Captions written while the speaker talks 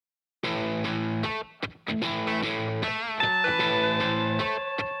Here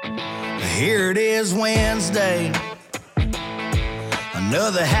it is Wednesday,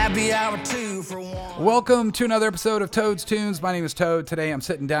 another happy hour two for one. Welcome to another episode of Toad's Tunes. My name is Toad. Today I'm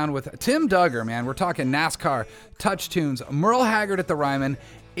sitting down with Tim Duggar, man. We're talking NASCAR, touch tunes, Merle Haggard at the Ryman,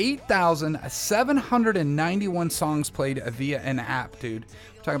 8,791 songs played via an app, dude.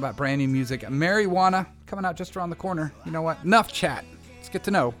 We're talking about brand new music. Marijuana coming out just around the corner. You know what? Enough chat. Let's get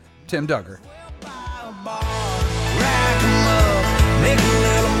to know Tim Duggar. Make a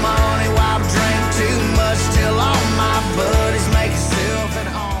little money while I drink too much till all my buddies make yourself at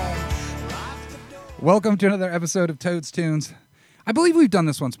home. Welcome to another episode of Toad's Tunes. I believe we've done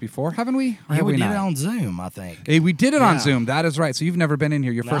this once before, haven't we? Or have we did not? it on Zoom, I think. Hey, we did it on Zoom. That is right. So you've never been in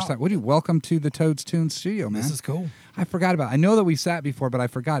here. Your first No. time. What do you? Welcome to the Toad's Tunes studio, man. This is cool. I forgot about it. I know that we sat before, but I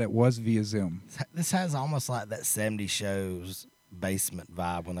forgot it was via Zoom. This has almost like that 70s shows basement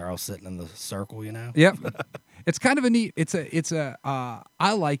vibe when they're all sitting in the circle, you know? Yep. It's kind of a neat,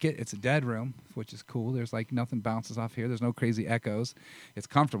 I like it. It's a dead room, which is cool. There's like nothing bounces off here. There's no crazy echoes. It's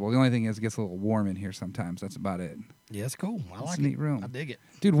comfortable. The only thing is it gets a little warm in here sometimes. That's about it. Yeah, it's cool. I like a neat it. room. I dig it.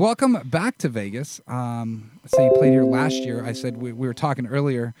 Dude, welcome back to Vegas. So you played here last year. I said we were talking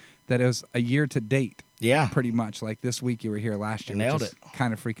earlier that it was a year to date. Yeah. Pretty much. Like this week you were here last year. Nailed which is it.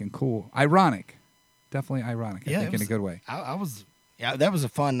 Kind of freaking cool. Ironic. Definitely ironic, I think, in a good way. I was... Yeah, that was a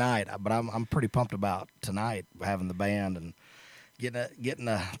fun night, but I'm pretty pumped about tonight having the band and getting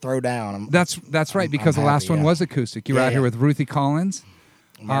a throw down. That's right, because the last one was acoustic. You were out here with Ruthie Collins,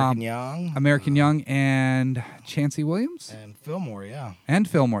 American Young, and Chancey Williams and Fillmore, yeah, and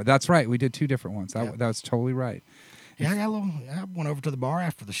Fillmore. That's right. We did two different ones. That was totally right. Yeah, I went over to the bar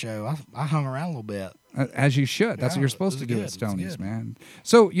after the show. I hung around a little bit, as you should. That's what you're supposed to do good. at Stoney's, man.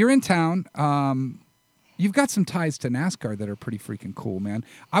 So you're in town. You've got some ties to NASCAR that are pretty freaking cool, man.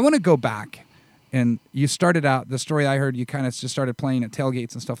 I want to go back, and you started out, the story I heard, you kind of just started playing at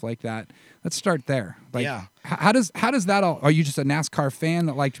tailgates and stuff like that. Let's start there. Like, yeah. How does that all, are you just a NASCAR fan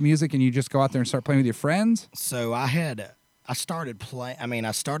that liked music and you just go out there and start playing with your friends? So I started playing,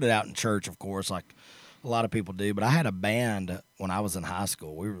 I started out in church, of course, like a lot of people do, but I had a band when I was in high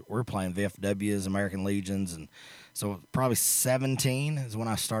school. We were playing VFWs, American Legions, and so probably 17 is when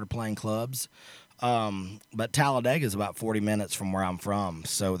I started playing clubs. But Talladega is about 40 minutes from where I'm from,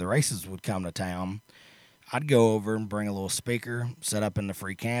 so the races would come to town. I'd go over and bring a little speaker, set up in the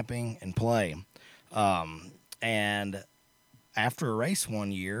free camping, and play. And after a race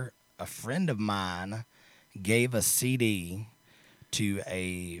one year, a friend of mine gave a CD to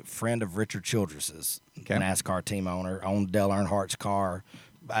a friend of Richard Childress's, NASCAR team owner, owned Dale Earnhardt's car.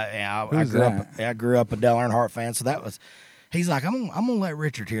 I grew up a Dale Earnhardt fan, so he's like, I'm gonna let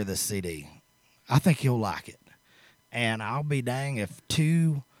Richard hear this CD. I think he'll like it. And I'll be dang if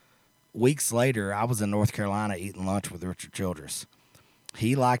 2 weeks later, I was in North Carolina eating lunch with Richard Childress.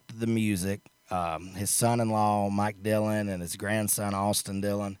 He liked the music. His son-in-law, Mike Dillon, and his grandson, Austin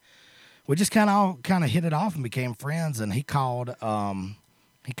Dillon. We just kind of hit it off and became friends. And he called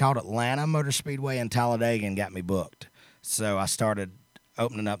Atlanta Motor Speedway in Talladega and got me booked. So I started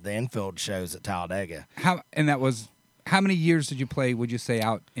opening up the infield shows at Talladega. How many years did you play, would you say,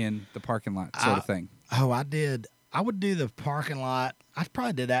 out in the parking lot sort of thing? I would do the parking lot. I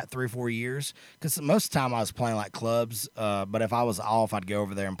probably did that 3 or 4 years because most of the time I was playing like clubs. But if I was off, I'd go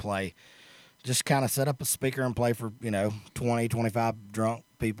over there and play. Just kind of set up a speaker and play for, 20, 25 drunk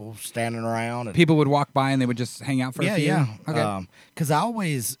people standing around. And people would walk by and they would just hang out for a few? Yeah. Okay. Because I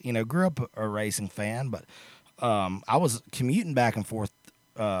always, grew up a racing fan, but I was commuting back and forth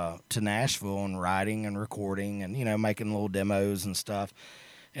to Nashville and writing and recording and, making little demos and stuff.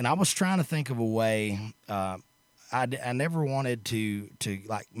 And I was trying to think of a way. I never wanted to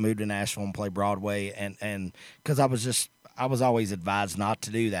like move to Nashville and play Broadway, and because I was always advised not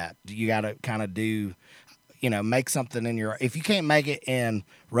to do that. You got to kind of do, make something if you can't make it in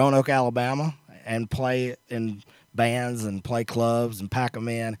Roanoke, Alabama and play in bands and play clubs and pack them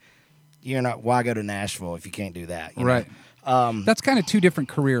in, why go to Nashville if you can't do that? Right. That's kind of two different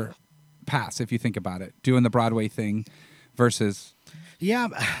career paths if you think about it, doing the Broadway thing versus. Yeah,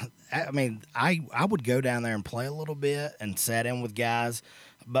 I would go down there and play a little bit and sat in with guys,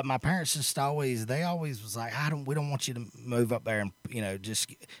 but my parents always was like, we don't want you to move up there and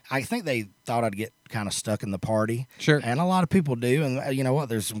I think they thought I'd get kind of stuck in the party. Sure. And a lot of people do, and you know what?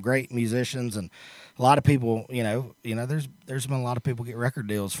 There's some great musicians and a lot of people, there's been a lot of people get record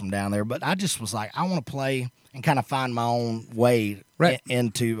deals from down there, but I just was like, I want to play and kind of find my own way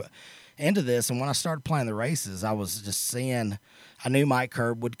into this. And when I started playing the races, I was just seeing. I knew Mike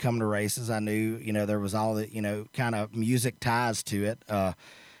Curb would come to races. I knew, there was all the, kind of music ties to it.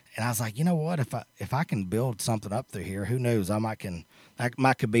 And I was like, you know what? If I can build something up through here, who knows? That might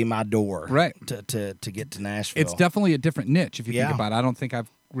could be my door, right, to get to Nashville. It's definitely a different niche if you think about it. I don't think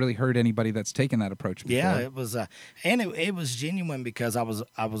I've really heard anybody that's taken that approach before. Yeah, it was, and it was genuine because I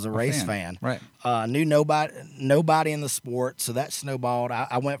was a race fan. Right. Knew nobody in the sport, so that snowballed.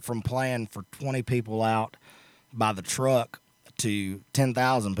 I went from playing for 20 people out by the truck to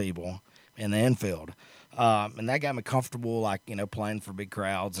 10,000 people in the infield, and that got me comfortable, like playing for big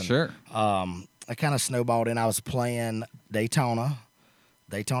crowds. And, sure. I kind of snowballed in. I was playing Daytona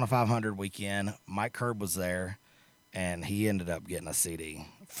 500 weekend. Mike Curb was there, and he ended up getting a CD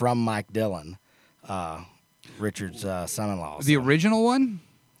from Mike Dillon, Richard's son-in-law. The original one?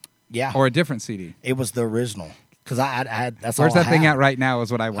 Yeah. Or a different CD? It was the original. Because I had that's Where's all that I thing had. at right now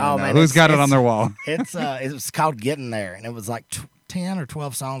is what I want to know. Man, Who's got it on their wall? It was called Getting There, and it was like 10 or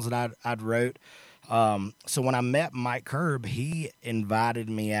 12 songs that I'd wrote. So when I met Mike Curb, he invited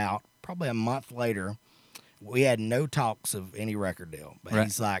me out probably a month later. We had no talks of any record deal, but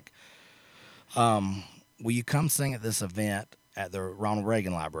he's like, will you come sing at this event at the Ronald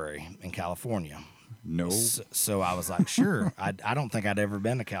Reagan Library in California? No. So I was like, sure. I don't think I'd ever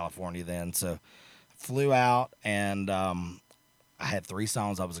been to California then. So flew out, and I had 3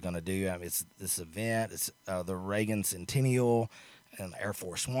 songs I was going to do. I mean, it's this event. It's the Reagan Centennial and Air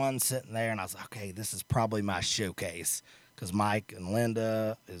Force One sitting there. And I was like, okay, this is probably my showcase. Because Mike and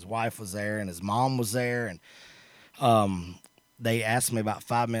Linda, his wife, was there, and his mom was there. And they asked me about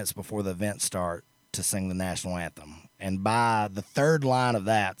 5 minutes before the event start to sing the national anthem. And by the third line of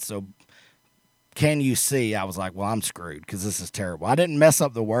that, so can you see, I was like, well, I'm screwed because this is terrible. I didn't mess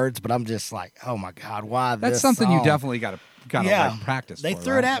up the words, but I'm just like, oh, my God, why this That's something song? you definitely got to like, practice They for,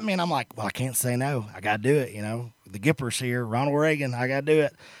 threw it at me, and I'm like, well, I can't say no. I got to do it, The Gipper's here, Ronald Reagan, I got to do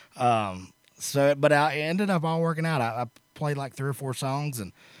it. But I ended up all working out. I played like 3 or 4 songs,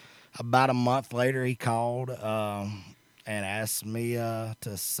 and about a month later, he called and asked me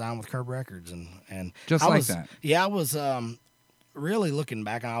to sign with Curb Records, and just like that. Yeah, I was really looking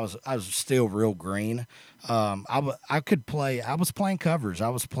back. I was still real green. I could play. I was playing covers. I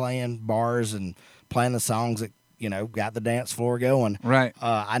was playing bars and playing the songs that got the dance floor going. Right.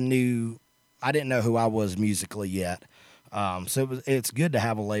 I didn't know who I was musically yet. So it's good to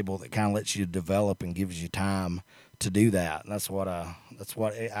have a label that kind of lets you develop and gives you time to do that. And that's what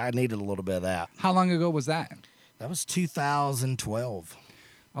I needed a little bit of that. How long ago was that? That was 2012.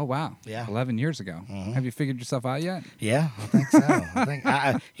 Oh wow! Yeah, 11 years ago. Mm-hmm. Have you figured yourself out yet? Yeah, I think so. I think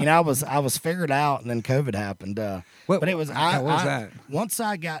I was figured out, and then COVID happened. But it was what was that? Once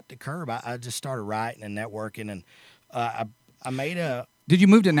I got to Curb, I just started writing and networking, and I made a. Did you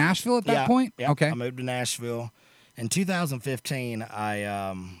move to Nashville at that point? Yeah. Okay. I moved to Nashville. In 2015,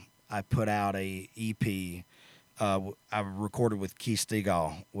 I put out a EP. I recorded with Keith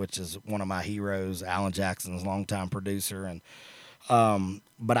Stegall, which is one of my heroes, Alan Jackson's longtime producer, and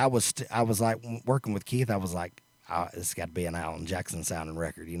but I was like working with Keith. I was like, it's got to be an Alan Jackson sounding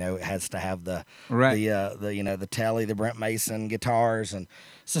record. It has to have the the Telly, the Brent Mason guitars, and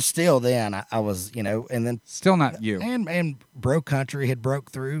so still then I was and then still not you and Bro Country had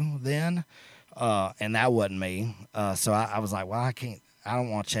broke through then, and that wasn't me. So I was like, well, I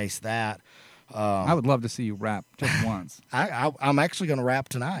don't want to chase that. I would love to see you rap just once. I'm actually going to rap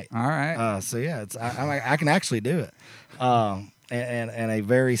tonight. All right. So yeah, I can actually do it, and a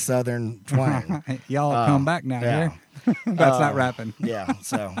very southern twang. Y'all come back now. Yeah. Here. That's not rapping. Yeah.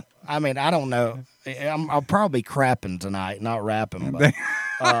 So I mean, I don't know. I'll probably be crapping tonight, not rapping. But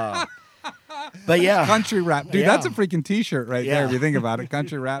yeah, country rap, dude. Yeah. That's a freaking T-shirt right there. If you think about it,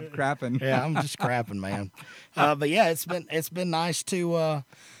 country rap, crapping. Yeah, I'm just crapping, man. But yeah, it's been nice to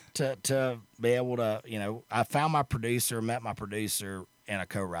be able to, I found my producer, met my producer in a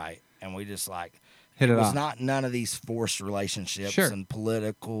co-write, and we just like hit it off. It was not none of these forced relationships and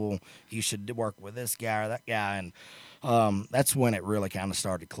political. You should work with this guy or that guy, and that's when it really kind of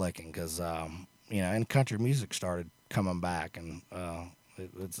started clicking because and country music started coming back, and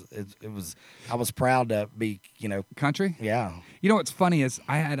it was. I was proud to be country. Yeah. What's funny is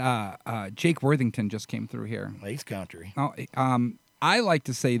I had Jake Worthington just came through here. He's country. Oh, I like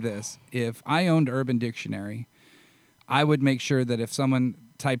to say this. If I owned Urban Dictionary, I would make sure that if someone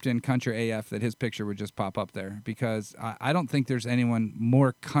typed in country AF, that his picture would just pop up there because I don't think there's anyone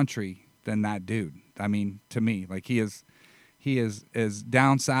more country than that dude. I mean, to me, like he is as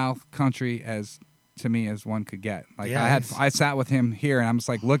down south country as to me as one could get. Like I sat with him here and I'm just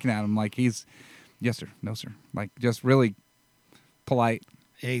like looking at him like he's yes sir, no sir, like just really polite.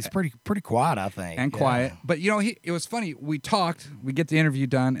 Yeah, he's pretty quiet, I think. And quiet. But, it was funny. We talked. We get the interview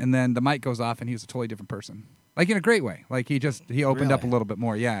done, and then the mic goes off, and he was a totally different person. Like in a great way. Like he opened up a Really? little bit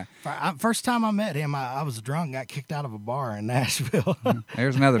more. Yeah. First time I met him, I was drunk, got kicked out of a bar in Nashville.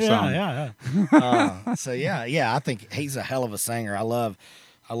 There's another song. Yeah. So I think he's a hell of a singer. I love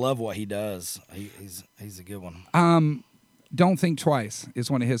what he does. He's a good one. Don't Think Twice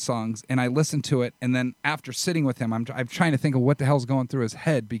is one of his songs, and I listened to it, and then after sitting with him, I'm trying to think of what the hell's going through his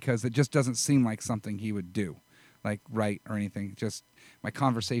head, because it just doesn't seem like something he would do, like write or anything. Just my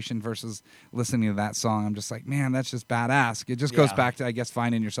conversation versus listening to that song, I'm just like, man, that's just badass. It just goes back to, I guess,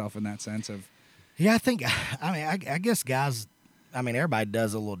 finding yourself in that sense of. Yeah, I guess guys, everybody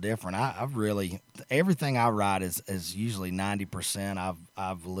does a little different. I've really, everything I write is usually 90%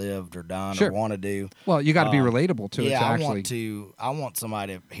 I've lived or done or want to do. Well, you got to be relatable to it. Yeah, actually. I want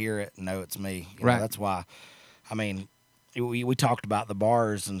somebody to hear it and know it's me. You right. know, that's why. We talked about the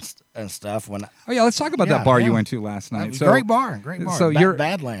bars and stuff when. Oh yeah, let's talk about that bar you went to last night. So, great bar. So you're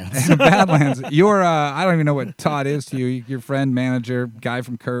Badlands. Badlands. You're I don't even know what Todd is to you. Your friend, manager, guy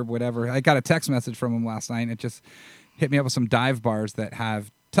from Curb, whatever. I got a text message from him last night, and it just hit me up with some dive bars that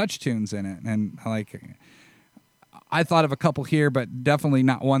have touch tunes in it, and I thought of a couple here, but definitely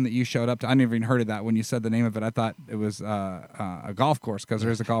not one that you showed up to. I never even heard of that when you said the name of it. I thought it was a golf course, because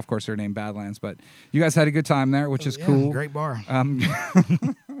there is a golf course here named Badlands. But you guys had a good time there, which is cool. Great bar.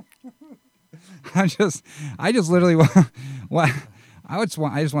 I just literally I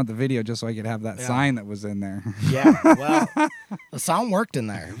just want the video just so I could have that sign that was in there. Yeah, well, the song worked in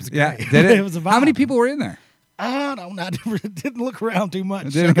there. It was great. Yeah, did it? It was a vibe. How many people were in there? I don't know. I didn't look around too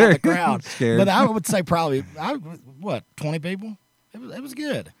much. Didn't Check out the crowd. Scared. But I would say probably 20 people. It was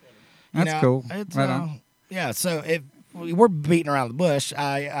good. That's cool. It's, right on. Yeah. So we're beating around the bush.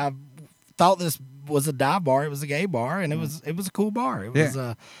 I thought this was a dive bar. It was a gay bar, and it was a cool bar. It was.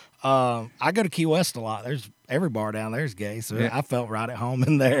 I go to Key West a lot. There's every bar down there is gay, so I felt right at home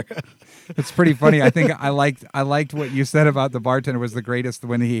in there. It's pretty funny. I think I liked what you said about the bartender was the greatest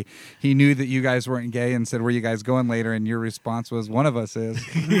when he knew that you guys weren't gay and said, "Where you guys going later?" And your response was, "One of us is."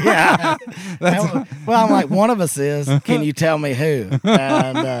 Yeah. Well, I'm like, one of us is. Can you tell me who?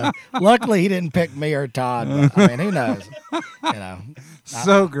 And luckily, he didn't pick me or Todd. But, who knows?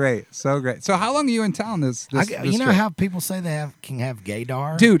 So great. So how long are you in town? This you know trip? how people say they can have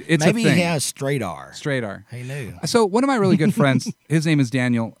gaydar? Dude, it's maybe a thing. he has straightar. Straightar. He knew. So one of my really good friends, his name is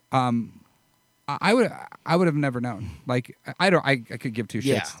Daniel. I would have never known. Like I could give two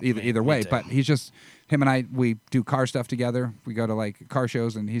shits either way. But he's just him and I. We do car stuff together. We go to like car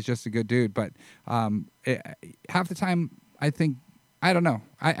shows, and he's just a good dude. But half the time, I think. I don't know.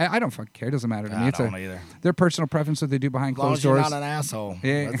 I don't fucking care. It doesn't matter to me. I don't either. Their personal preference, what they do behind closed doors. As long as you're not an asshole.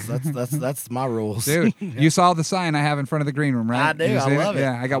 Yeah. That's my rules. Dude, you saw the sign I have in front of the green room, right? I do. I love it.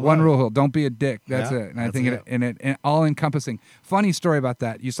 Yeah, I got one rule. Don't be a dick. That's it. And I think it all encompassing. Funny story about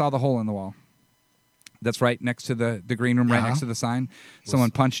that. You saw the hole in the wall. That's right next to the green room, right next to the sign. Someone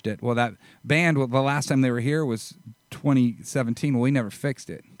punched it. Well, that band, the last time they were here was 2017. Well, we never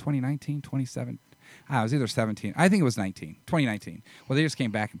fixed it. 2019, 2017. It was either 17. I think it was 2019. Well, they just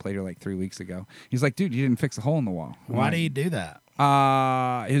came back and played her like 3 weeks ago. He's like, dude, you didn't fix the hole in the wall. Why do you do that?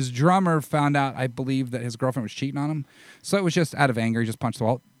 His drummer found out, I believe, that his girlfriend was cheating on him. So it was just out of anger. He just punched the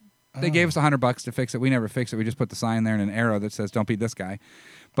wall. They gave us $100 to fix it. We never fixed it. We just put the sign there and an arrow that says, "Don't be this guy."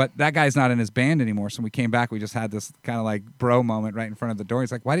 But that guy's not in his band anymore. So when we came back, we just had this kind of like bro moment right in front of the door.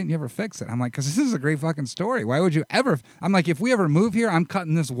 He's like, "Why didn't you ever fix it?" I'm like, "Because this is a great fucking story. Why would you ever?" I'm like, "If we ever move here, I'm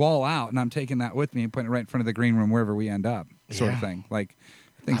cutting this wall out and I'm taking that with me and putting it right in front of the green room wherever we end up," sort of thing. Like,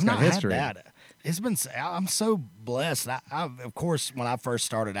 things got history. Had that. It's been. I'm so blessed. I of course, when I first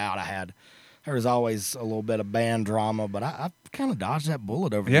started out, there was always a little bit of band drama, but I kind of dodged that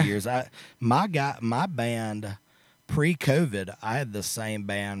bullet over the years. My band. Pre-COVID, I had the same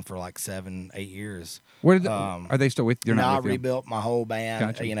band for like 7-8 years. Where did are they still with you? I rebuilt my whole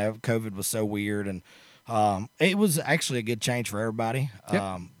band. Gotcha. COVID was so weird, and it was actually a good change for everybody.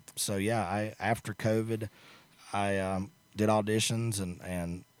 Yep. After COVID, I did auditions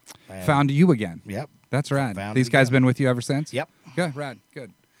and found you again. Yep, that's rad. These guys been with you ever since? Yep. Good, rad,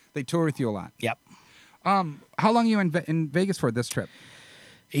 good. They tour with you a lot. Yep. How long are you in Vegas for this trip?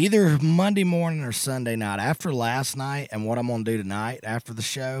 Either Monday morning or Sunday night. After last night and what I'm gonna do tonight after the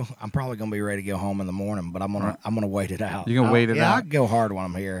show, I'm probably gonna be ready to go home in the morning. But I'm gonna wait it out. You're gonna wait it out. I go hard when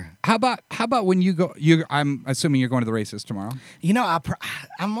I'm here. How about when you go? I'm assuming you're going to the races tomorrow.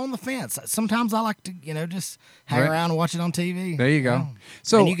 I'm on the fence. Sometimes I like to just hang around and watch it on TV. There you go.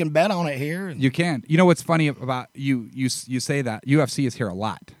 So and you can bet on it here. You can. You know what's funny about you? You say that UFC is here a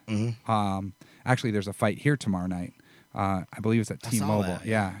lot. Mm-hmm. Actually, there's a fight here tomorrow night. I believe it's at T-Mobile.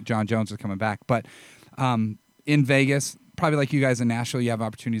 Yeah, John Jones is coming back. But in Vegas, probably like you guys in Nashville, you have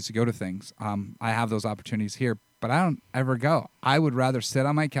opportunities to go to things. I have those opportunities here, but I don't ever go. I would rather sit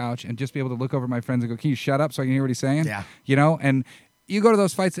on my couch and just be able to look over at my friends and go, can you shut up so I can hear what he's saying? Yeah. You know, and you go to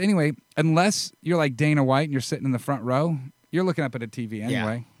those fights anyway, unless you're like Dana White and you're sitting in the front row, you're looking up at a TV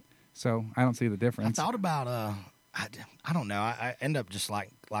anyway. Yeah. So I don't see the difference. I thought about I don't know. I end up just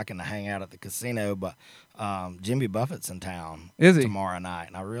liking to hang out at the casino, but Jimmy Buffett's in town tomorrow night,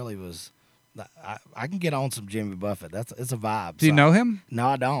 and I really was. I can get on some Jimmy Buffett. It's a vibe. Do you know him? No,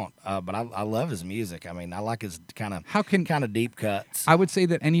 I don't. But I love his music. I mean, I like his kind of deep cuts. I would say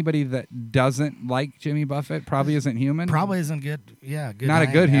that anybody that doesn't like Jimmy Buffett probably isn't human. Probably isn't good. Yeah, good. Not a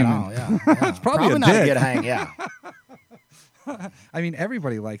good human. All, yeah. It's probably not dick. a good hang. Yeah. I mean,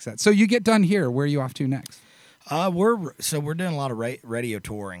 everybody likes that. So you get done here. Where are you off to next? We're doing a lot of radio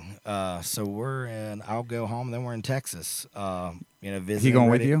touring. So we're in. I'll go home. Then we're in Texas. Visiting. He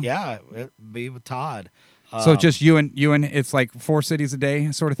going with you? Yeah, it'd be with Todd. So just you and it's like 4 cities a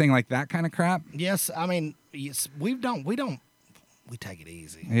day, sort of thing, like that kind of crap. Yes, I mean, we take it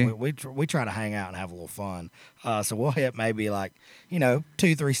easy. Yeah. We try to hang out and have a little fun. So we'll hit maybe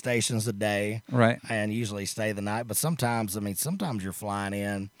 2-3 stations a day, right? And usually stay the night. But sometimes you're flying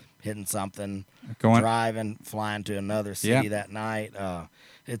in, hitting something, driving, flying to another city that night.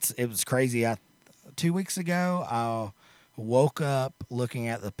 It was crazy. 2 weeks ago, I woke up looking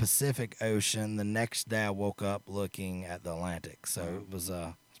at the Pacific Ocean. The next day, I woke up looking at the Atlantic. So it was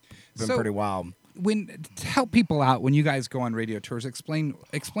been pretty wild. To help people out when you guys go on radio tours, explain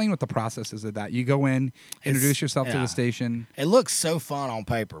what the process is of that. You go in, introduce yourself to the station. It looks so fun on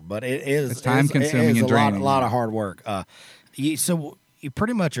paper, but it's time consuming and draining. A lot of hard work. So you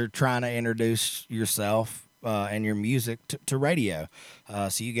pretty much are trying to introduce yourself and your music to radio.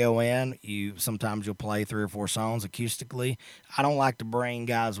 So you go in, sometimes you'll play 3 or 4 songs acoustically. I don't like to bring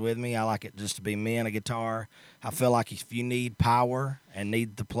guys with me. I like it just to be me and a guitar. I feel like if you need power and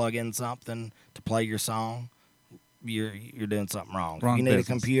need to plug in something to play your song, you're doing something wrong. If you need a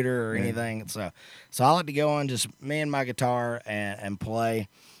computer or anything. So I like to go in just me and my guitar and play.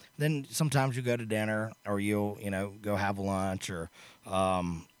 Then sometimes you go to dinner or you'll go have lunch or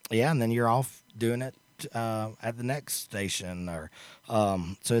and then you're off doing it at the next station or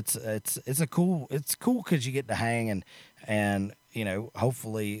so it's cool because you get to hang and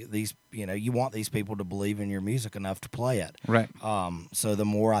hopefully these you want these people to believe in your music enough to play it, right? So the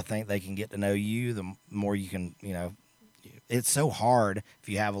more I think they can get to know you, the more you can it's so hard if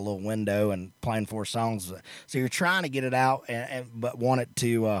you have a little window and playing 4 songs, so you're trying to get it out but want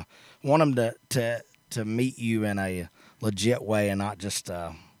them to meet you in a legit way and not just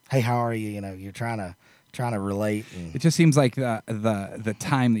hey, how are you? You're trying to relate. It just seems like the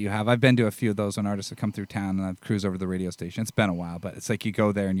time that you have. I've been to a few of those when artists have come through town and I've cruised over to the radio station. It's been a while, but it's like you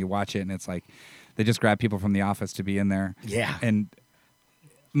go there and you watch it and it's like they just grab people from the office to be in there. Yeah. And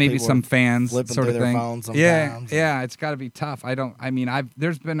maybe people some fans flipping sort of through thing. Their phones sometimes. Yeah, it's got to be tough.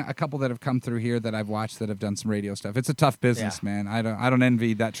 There's been a couple that have come through here that I've watched that have done some radio stuff. It's a tough business, man. I don't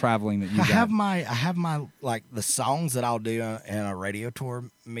envy that traveling that you got. I have my the songs that I'll do in a radio tour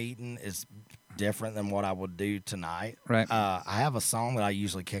meeting is different than what I would do tonight. Right. I have a song that I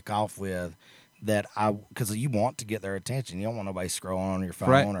usually kick off with that because you want to get their attention. You don't want nobody scrolling on your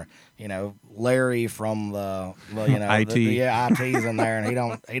phone or Larry from the IT. IT's in there and he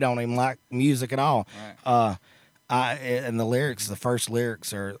don't even like music at all. Right. And the first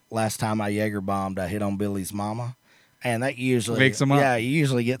lyrics are last time I Jaeger bombed I hit on Billy's mama, and that usually wakes them up. Yeah, you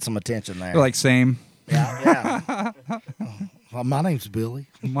usually get some attention there. They're like same. Yeah. Well, my name's Billy.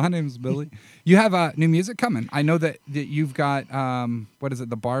 My name's Billy. You have new music coming. I know that you've got what is it?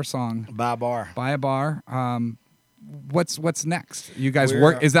 The bar song. Buy a bar. What's next? You guys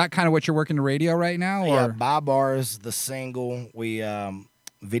work? Is that kind of what you're working to radio right now? Or? Yeah, Buy a Bar is the single. We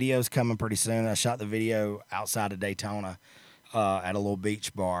video's coming pretty soon. I shot the video outside of Daytona at a little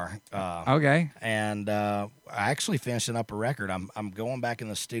beach bar. Okay. And I actually finishing up a record. I'm going back in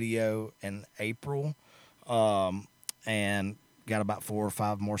the studio in April. And got about 4 or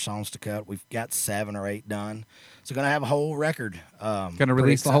 5 more songs to cut. We've got 7 or 8 done. So going to have a whole record. Going to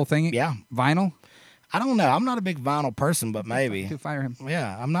release the whole thing? Yeah. Vinyl? I don't know. I'm not a big vinyl person, but maybe. To fire him.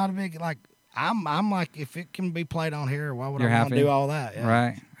 Yeah. I'm not a big, I'm like, if it can be played on here, why would I want to do all that? Yeah.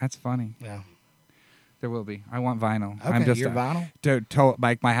 Right. That's funny. Yeah. There will be. I want vinyl. Okay, I'm just you're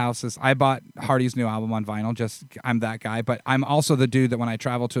vinyl? My house is. I bought Hardy's new album on vinyl. I'm that guy. But I'm also the dude that when I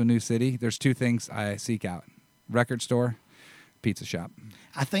travel to a new city, there's 2 things I seek out: record store, pizza shop.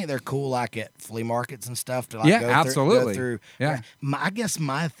 I think they're cool, at flea markets and stuff. To absolutely. Go through. Yeah. I guess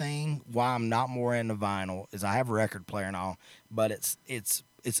my thing, why I'm not more into vinyl, is I have a record player and all, but it's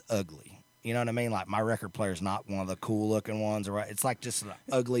ugly. You know what I mean? Like my record player's not one of the cool looking ones, or it's like just an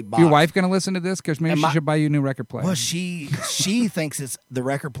ugly box. Your wife gonna listen to this? Because maybe she should buy you a new record player. Well, she thinks the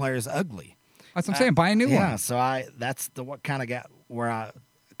record player is ugly. That's what I'm saying. Buy a new one. Yeah, so that's what kind of got where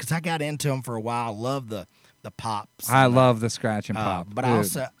because I got into them for a while. I love the pops. I love the scratch and pop. But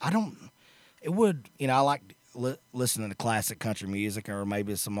I don't. It would, I like listening to classic country music or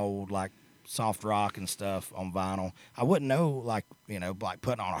maybe some old like soft rock and stuff on vinyl. I wouldn't know like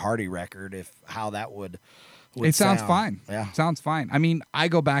putting on a Hardy record how that would it sounds sound. fine. Yeah, sounds fine. I mean, I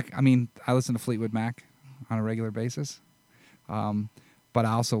go back. I mean, I listen to Fleetwood Mac on a regular basis, but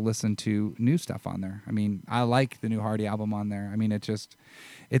I also listen to new stuff on there. I mean, I like the new Hardy album on there. I mean,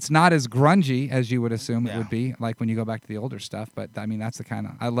 it's not as grungy as you would assume it would be, like when you go back to the older stuff. But I mean, that's the kind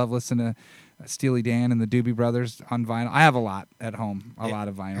of I love listening to Steely Dan and the Doobie Brothers on vinyl. I have a lot at home, a lot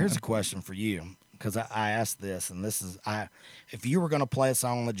of vinyl. Here's a question for you, because I asked this, and this is if you were going to play a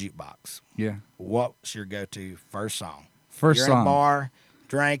song on the jukebox, what's your go-to first song? You're in a bar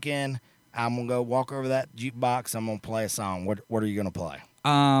drinking. I'm gonna go walk over that jukebox. I'm gonna play a song. What are you gonna play?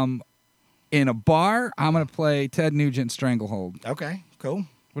 In a bar, I'm gonna play Ted Nugent Stranglehold. Okay, cool.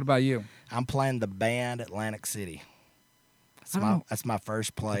 What about you? I'm playing the band Atlantic City. That's my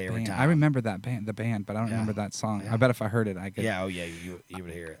first play every time. I remember the band, but I don't remember that song. Yeah. I bet if I heard it, I could. Yeah, you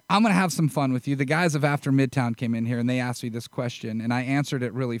would hear it. I'm gonna have some fun with you. The guys of After Midtown came in here and they asked me this question, and I answered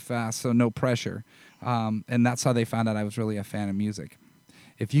it really fast, so no pressure. And that's how they found out I was really a fan of music.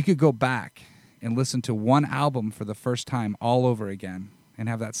 If you could go back and listen to one album for the first time all over again and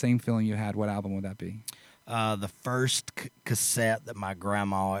have that same feeling you had, what album would that be? The first cassette that my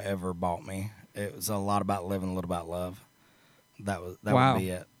grandma ever bought me. It was A Lot About Living, A Little About Love. That would be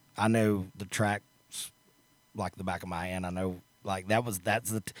it. I know the tracks like the back of my hand. I know like I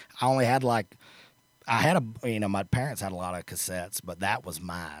only had my parents had a lot of cassettes, but that was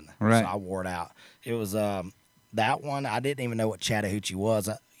mine. Right. So I wore it out. It was that one. I didn't even know what Chattahoochee was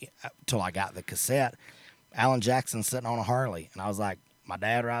until I got the cassette. Alan Jackson sitting on a Harley, and I was like, my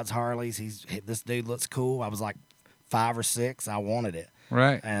dad rides Harleys. This dude looks cool. I was like 5 or 6. I wanted it.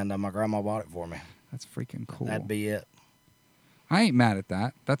 Right. And my grandma bought it for me. That's freaking cool. That'd be it. I ain't mad at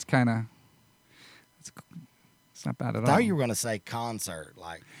that. That's kind of... It's not bad at all. I thought you were going to say concert.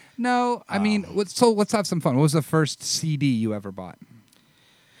 No, I mean, so let's have some fun. What was the first CD you ever bought?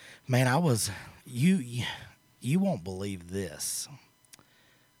 Man, you won't believe this.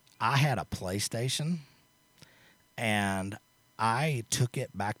 I had a PlayStation, and I took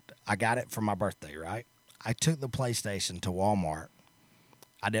it back. I got it for my birthday, right? I took the PlayStation to Walmart.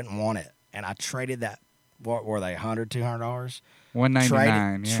 I didn't want it, and I traded that. What were they? $100, $200?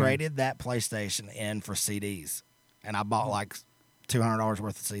 $199. Traded that PlayStation in for CDs, and I bought like $200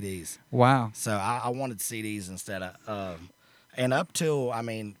 worth of CDs. Wow! So I wanted CDs instead of, and up till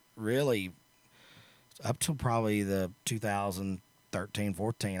really, up till probably the 2013,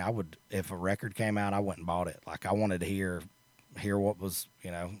 14, I would, if a record came out, I went and bought it. Like I wanted to hear what was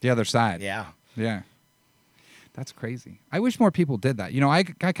the other side. Yeah. That's crazy. I wish more people did that.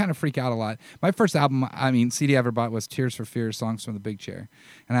 I kind of freak out a lot. My first album, CD I ever bought was Tears for Fears, Songs from the Big Chair.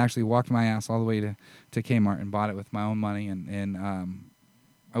 And I actually walked my ass all the way to Kmart and bought it with my own money. And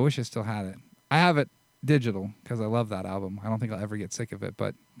I wish I still had it. I have it digital because I love that album. I don't think I'll ever get sick of it,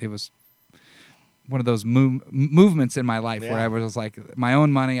 but it was one of those movements in my life where I was like, my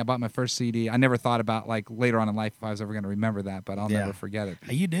own money, I bought my first CD. I never thought about like later on in life if I was ever going to remember that, but I'll never forget it.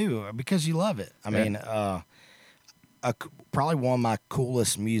 You do, because you love it. I mean, probably one of my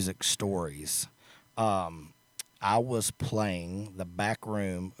coolest music stories. I was playing the back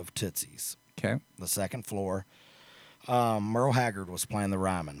room of Tootsie's. Okay. The second floor. Merle Haggard was playing the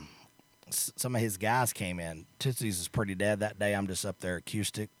Ryman. Some of his guys came in. Tootsie's is pretty dead that day. I'm just up there,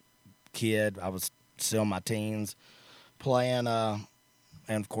 acoustic kid. I was still in my teens playing, and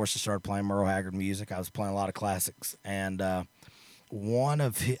of course I started playing Merle Haggard music. I was playing a lot of classics, and one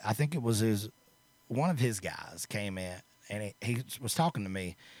of his guys came in, and he was talking to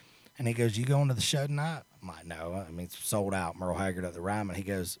me, and he goes, "You going to the show tonight?" I'm like, "No, I mean it's sold out." Merle Haggard at the Ryman. He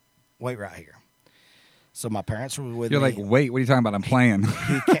goes, "Wait right here." So my parents were with me. You're like, "Wait, what are you talking about? I'm playing."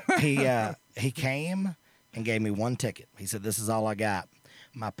 He came and gave me one ticket. He said, "This is all I got."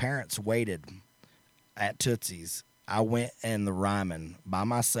 My parents waited at Tootsie's. I went in the Ryman by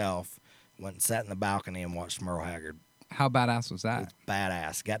myself, went and sat in the balcony and watched Merle Haggard. How badass was that? It was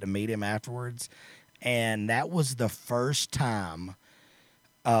badass. Got to meet him afterwards. And that was the first time,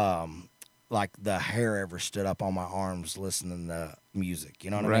 like, the hair ever stood up on my arms listening to music. You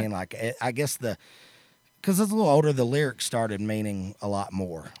know what I mean? Like, I guess Because as a little older, the lyrics started meaning a lot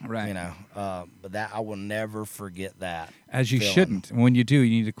more. Right. You know, but that I will never forget that. As you feeling. shouldn't. When you do,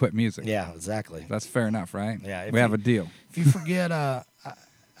 you need to quit music. Yeah, exactly. That's fair enough, right? Yeah. We have a deal. If you forget, I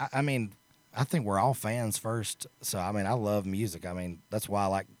mean, I think we're all fans first. So, I mean, I love music. I mean, that's why I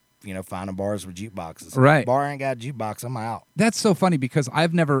like, finding bars with jukeboxes. Right. If a bar ain't got a jukebox, I'm out. That's so funny because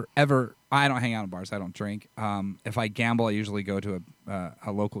I've never, ever, I don't hang out in bars. I don't drink. If I gamble, I usually go to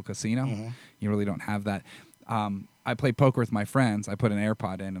a local casino. Mm-hmm. You really don't have that. I play poker with my friends. I put an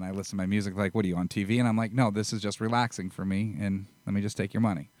AirPod in and I listen to my music. Like, what are you on TV? And I'm like, no, this is just relaxing for me. And let me just take your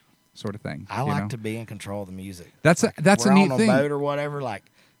money, sort of thing. I like to be in control of the music. That's a neat on thing. a boat or whatever. Like,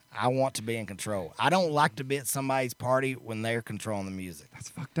 I want to be in control. I don't like to be at somebody's party when they're controlling the music. That's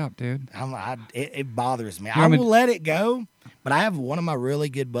fucked up, dude. It bothers me. I will let it go, but I have one of my really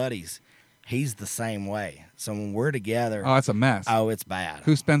good buddies. He's the same way. So when we're together, Oh, it's a mess. oh, it's bad.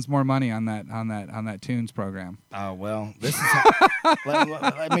 Who spends more money on that tunes program? Oh, well, this is how,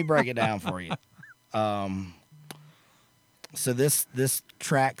 let me break it down for you. So this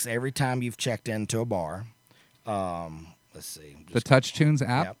tracks every time you've checked into a bar. Let's see. The Touch Tunes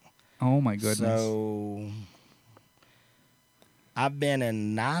app? Yep. Oh, my goodness. So I've been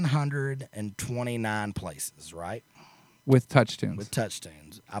in 929 places, right? With Touch Tunes. With touch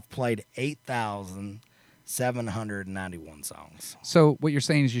tunes. I've played 8,791 songs. So what you're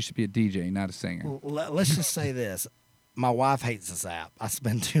saying is you should be a DJ, not a singer. Let's just say this. My wife hates this app. I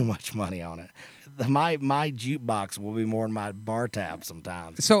spend too much money on it. My jukebox will be more than my bar tab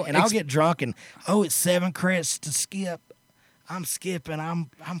sometimes. So I'll get drunk and, it's 7 credits to skip. I'm skipping. I'm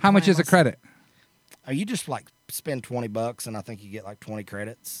How much is a credit? You just like spend $20 and I think you get like 20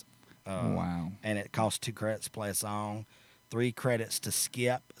 credits. Wow. And it costs 2 credits to play a song, 3 credits to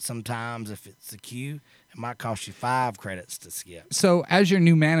skip. Sometimes if it's a queue, it might cost you 5 credits to skip. So as your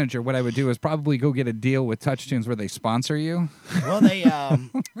new manager, what I would do is probably go get a deal with Touch Tunes where they sponsor you. Well, they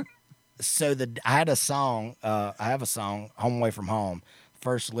so I have a song, Home Away from Home.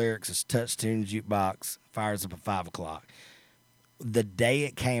 First lyrics is Touch Tunes Jukebox fires up at 5 o'clock. The day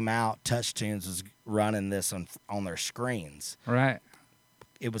it came out, Touch Tunes was running this on their screens. Right.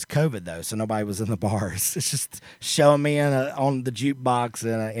 It was COVID, though, so nobody was in the bars. It's just showing me on the jukebox in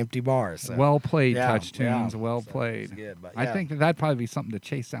an empty bar. So. Well played, Yeah, Touch Tunes. yeah. Well So, played. it's good, but I yeah. think that'd probably be something to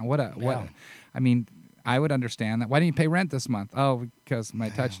chase down. Yeah. I mean, I would understand that. Why didn't you pay rent this month? Oh, because my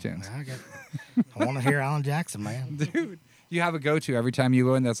Touch Tunes. I want to hear Alan Jackson, man. Dude, you have a go-to every time you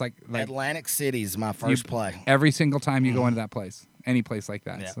go in that's like Atlantic City's my first play. every single time you go into that place, any place like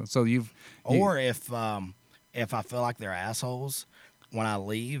that. Yeah. So Or if I feel like they're assholes, when I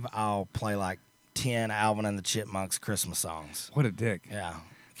leave, I'll play like 10 Alvin and the Chipmunks Christmas songs. What a dick. Yeah.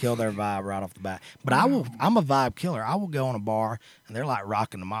 Kill their vibe right off the bat. But I'm a vibe killer. I will go in a bar and they're like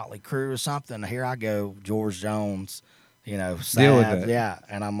rocking the Motley Crue or something. Here I go, George Jones, sad. Deal with it. Yeah.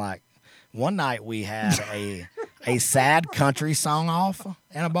 And I'm like, one night we had a sad country song off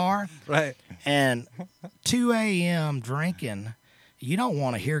in a bar. Right. And 2 a.m. drinking. You don't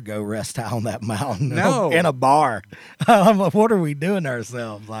want to hear "Go Rest High on That Mountain" No. in a bar. I'm like, what are we doing to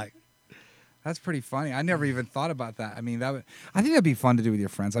ourselves? Like, That's pretty funny. I never even thought about that. I mean, I think that'd be fun to do with your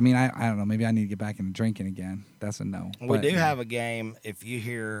friends. I mean, I don't know. Maybe I need to get back into drinking again. That's a no. we do have a game. If you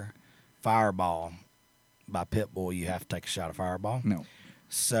hear "Fireball" by Pitbull, you have to take a shot of Fireball. No.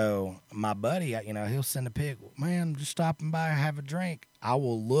 So my buddy, he'll send a pic. Man, just stopping by, have a drink. I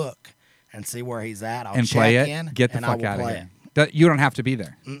will look and see where he's at. I'll And check play it. in. Get the and fuck I will out of play here. You don't have to be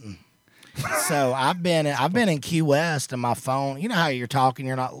there. So I've been in Key West and my phone. You know how you're talking,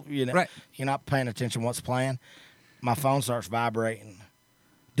 you're not Right. you're not paying attention to what's playing. My phone starts vibrating.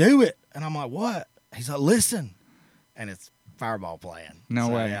 Do it, and I'm like, what? He's like, listen, and it's Fireball playing. No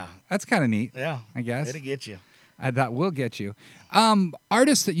So, way. Yeah, That's kind of neat. yeah. I guess. It'll get you. That will get you.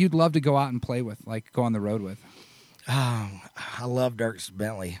 Artists that you'd love to go out and play with, like go on the road with. I love Dierks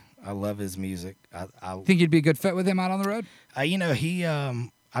Bentley. I love his music. I Think you'd be a good fit with him out on the road? he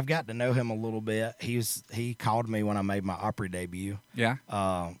I've got to know him a little bit. He called me when I made my Opry debut. Yeah.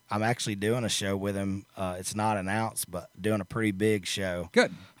 I'm actually doing a show with him. It's not announced, but doing a pretty big show.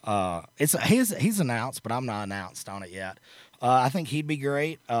 Good. He's announced, but I'm not announced on it yet. I think he'd be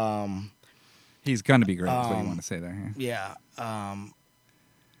great. He's going to be great. That's what you want to say there. Yeah.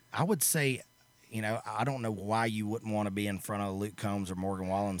 I would say, I don't know why you wouldn't want to be in front of Luke Combs or Morgan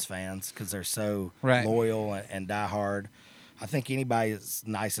Wallen's fans because they're so Right. loyal and diehard. I think anybody is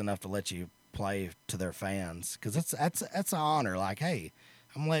nice enough to let you play to their fans because that's an honor. Like, hey,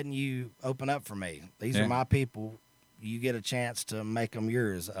 I'm letting you open up for me. These Yeah. are my people. you get a chance to make them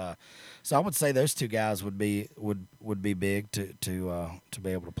yours. So I would say those two guys would be big to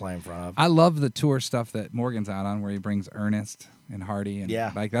be able to play in front of. I love the tour stuff that Morgan's out on, where he brings Ernest and Hardy, and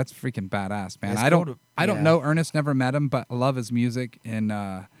Yeah. that's freaking badass, man. It's I cool don't to- know Ernest, never met him, but I love his music, and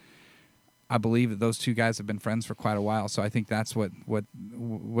I believe that those two guys have been friends for quite a while. So I think that's what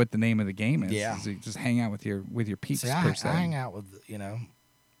the name of the game is. Yeah. Is you just hang out with your peeps. See, per se. I hang out with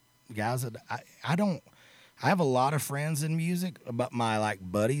guys that I have a lot of friends in music, but my like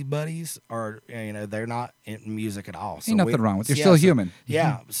buddies are they're not in music at all. So Ain't nothing wrong with it. You're still human.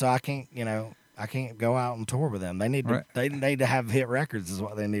 Yeah, so I can't go out and tour with them. They need to Right. they need to have hit records is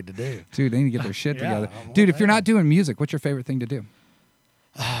what they need to do. Dude, they need to get their shit Yeah, together. I'm Dude, with if you're that. not doing music, what's your favorite thing to do?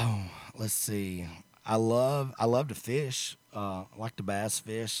 Let's see. I love to fish. I like to bass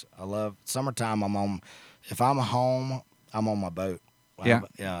fish. I love summertime. If I'm home, I'm on my boat. Yeah.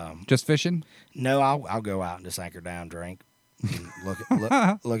 Just fishing? No, I'll go out and just anchor down, drink, and look at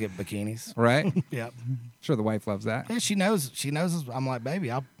bikinis. Right? Yep. Sure, the wife loves that. Yeah, she knows. I'm like,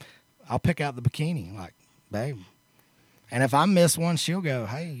 baby, I'll pick out the bikini, like, babe. And if I miss one, she'll go,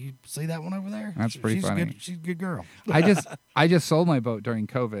 hey, you see that one over there? That's pretty funny. She's a good girl. I just sold my boat during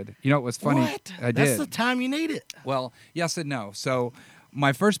COVID. You know what was funny? What? I That's did. the time you need it. Well, yes and no. So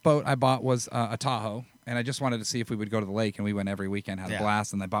my first boat I bought was a Tahoe, and I just wanted to see if we would go to the lake, and we went every weekend, had a Yeah.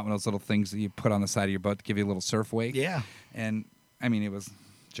 blast, and I bought one of those little things that you put on the side of your boat to give you a little surf wake. Yeah. And, I mean, it was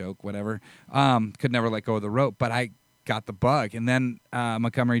a joke, whatever. Could never let go of the rope, but I got the bug. And then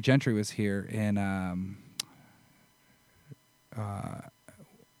Montgomery Gentry was here, and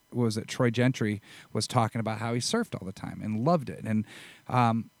what was it? Troy Gentry was talking about how he surfed all the time and loved it. And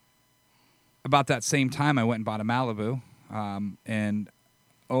about that same time, I went and bought a Malibu, and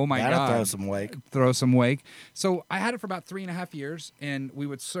oh my That'll God. throw some wake. So I had it for about 3.5 years, and we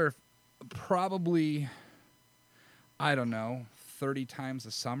would surf probably, I don't know, 30 times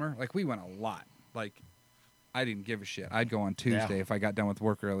a summer. Like, we went a lot. Like, I didn't give a shit. I'd go on Tuesday. Yeah. If I got done with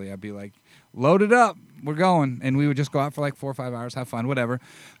work early, I'd be like, load it up. We're going. And we would just go out for like 4 or 5 hours, have fun, whatever.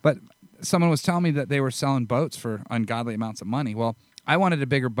 But someone was telling me that they were selling boats for ungodly amounts of money. Well, I wanted a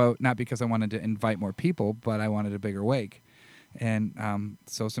bigger boat, not because I wanted to invite more people, but I wanted a bigger wake. And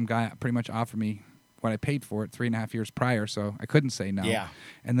so some guy pretty much offered me what I paid for it 3.5 years prior, so I couldn't say no. Yeah.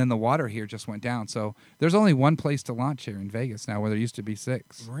 And then the water here just went down. So there's only one place to launch here in Vegas now, where there used to be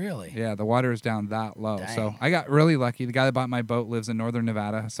 6. Really? Yeah, the water is down that low. Dang. So I got really lucky. The guy that bought my boat lives in northern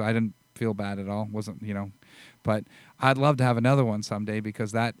Nevada, so I didn't feel bad at all. Wasn't, but I'd love to have another one someday,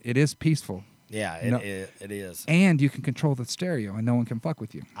 because it is peaceful. Yeah, it is. And you can control the stereo, and no one can fuck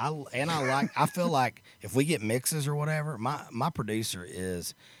with you. I feel like if we get mixes or whatever, my producer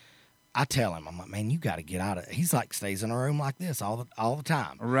is, I tell him, I'm like, man, you got to get out of it. He's like, stays in a room like this all the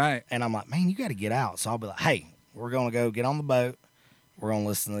time. Right. And I'm like, man, you got to get out. So I'll be like, hey, we're going to go get on the boat. We're going to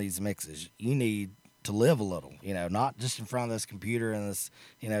listen to these mixes. You need to live a little, not just in front of this computer and this,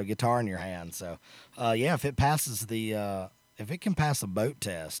 guitar in your hand. So, yeah, if it passes if it can pass a boat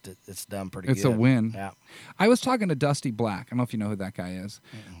test, it's done pretty good. It's a win. Yeah. I was talking to Dusty Black. I don't know if you know who that guy is.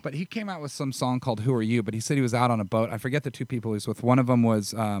 Mm-mm. But he came out with some song called Who Are You? But he said he was out on a boat. I forget the two people he was with. One of them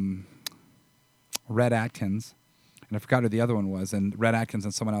was Red Atkins, and I forgot who the other one was. And Red Atkins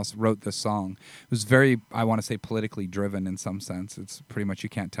and someone else wrote this song. It was very, I want to say, politically driven in some sense. It's pretty much, you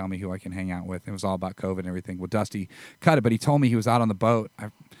can't tell me who I can hang out with. It was all about COVID and everything. Well, Dusty cut it, but he told me he was out on the boat.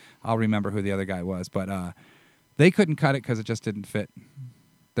 I'll remember who the other guy was. But they couldn't cut it because it just didn't fit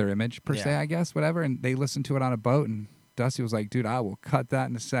their image, per se, I guess, whatever. And they listened to it on a boat, and Dusty was like, dude, I will cut that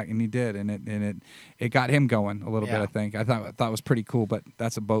in a second. And he did, and it got him going a little bit, I think. I thought it was pretty cool, but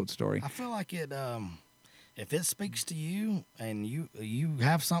that's a boat story. I feel like it, if it speaks to you and you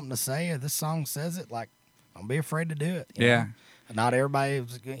have something to say, or this song says it, like, don't be afraid to do it. you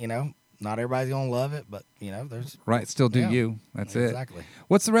know? Not everybody's gonna love it, but there's Right, still do Yeah. you. That's it. Exactly.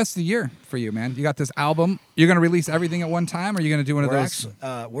 What's the rest of the year for you, man? You got this album. You're going to release everything at one time, or are you going to do one of those?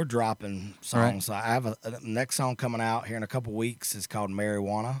 We're dropping songs. I have a next song coming out here in a couple weeks. It's called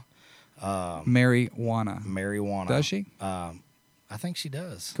Marijuana. Marijuana. Does she? I think she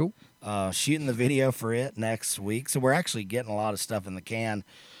does. Cool. Shooting the video for it next week. So we're actually getting a lot of stuff in the can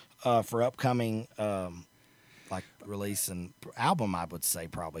for upcoming like release and album, I would say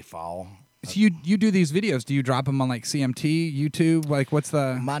probably fall. So you do these videos. Do you drop them on like CMT, YouTube? Like, what's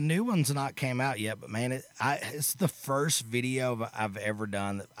the... My new one's not came out yet, but man, it's the first video I've ever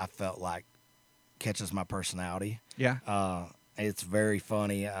done that I felt like catches my personality. Yeah. It's very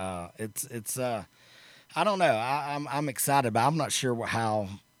funny. It's I don't know. I'm excited, but I'm not sure how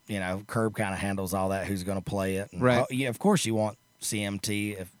Curb kind of handles all that. Who's going to play it? And, right. Yeah, of course you want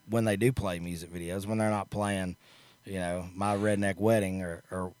CMT when they do play music videos, when they're not playing My Redneck Wedding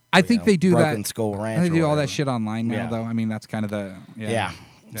or I think they do Broken that. Skull Ranch. They do all that whatever. shit online now, Yeah. though. I mean, that's kind of the Yeah.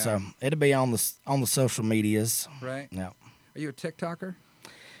 So it'll be on the social medias. Right. Yeah. Are you a TikToker?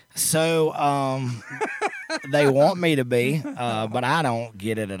 So they want me to be, but I don't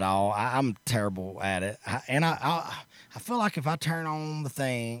get it at all. I'm terrible at it, I feel like if I turn on the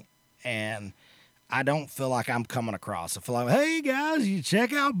thing and I don't feel like I'm coming across. I feel like, hey guys, you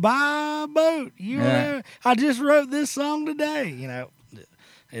check out Buy a Boat. I just wrote this song today.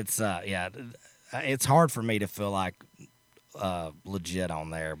 It's it's hard for me to feel like legit on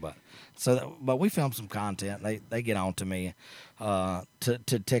there, but we filmed some content. They get on to me to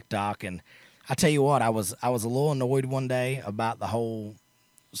TikTok, and I tell you what, I was a little annoyed one day about the whole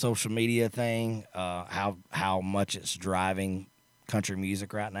social media thing, how much it's driving country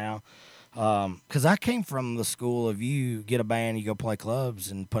music right now. Because I came from the school of you get a band, you go play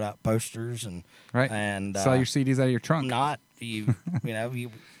clubs and put out posters and sell your CDs out of your trunk.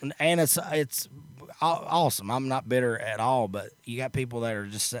 and it's awesome. I'm not bitter at all, but you got people that are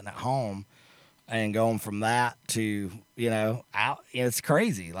just sitting at home and going from that to out. It's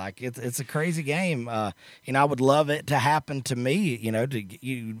crazy. Like it's a crazy game. I would love it to happen to me.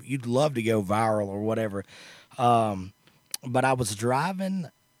 You'd love to go viral or whatever. But I was driving.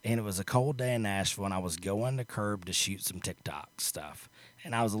 And it was a cold day in Nashville, and I was going to curb to shoot some TikTok stuff.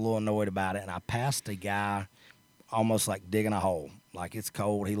 And I was a little annoyed about it. And I passed a guy almost like digging a hole. Like, it's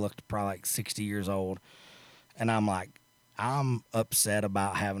cold. He looked probably like 60 years old. And I'm like, I'm upset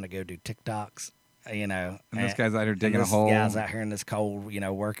about having to go do TikToks, And this guy's out here digging a hole. This guy's out here in this cold,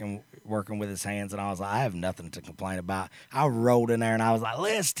 working with his hands. And I was like, I have nothing to complain about. I rolled in there, and I was like,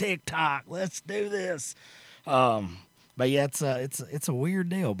 let's TikTok. Let's do this. But yeah, it's a weird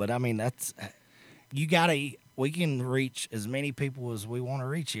deal. But I mean, we can reach as many people as we want to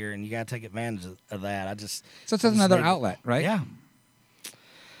reach here, and you gotta take advantage of that. So it's another outlet, right? Yeah.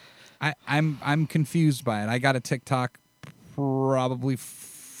 I'm confused by it. I got a TikTok probably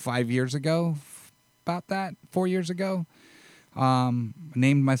 5 years ago, about that 4 years ago.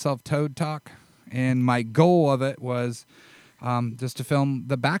 Named myself Toad Talk, and my goal of it was just to film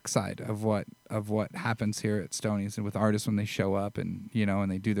the backside of what happens here at Stoney's and with artists when they show up and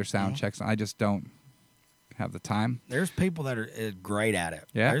and they do their sound checks. I just don't have the time. There's people that are great at it.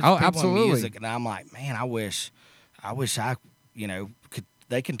 Yeah. There's Oh, people absolutely. in music, and I'm like, man, I wish I could.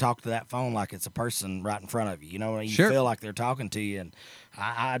 They can talk to that phone like it's a person right in front of you. You Sure. feel like they're talking to you, and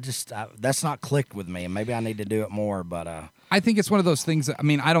I that's not clicked with me, and maybe I need to do it more. But I think it's one of those things that,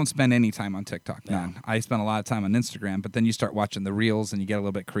 I don't spend any time on TikTok. Yeah. None. I spend a lot of time on Instagram, but then you start watching the reels and you get a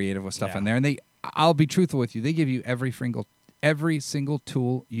little bit creative with stuff Yeah. in there. And I'll be truthful with you, they give you every single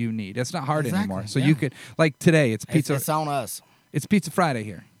tool you need. It's not hard Exactly. anymore. So Yeah. you could, like today, it's pizza. it's on us. It's Pizza Friday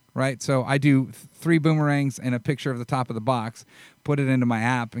here, right? So I do 3 boomerangs and a picture of the top of the box, put it into my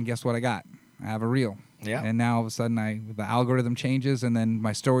app, and guess what I got? I have a reel. Yeah. And now all of a sudden the algorithm changes, and then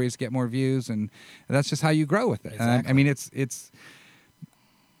my stories get more views, and that's just how you grow with it. Exactly. I mean,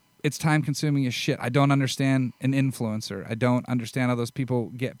 it's time consuming as shit. I don't understand an influencer. I don't understand how those people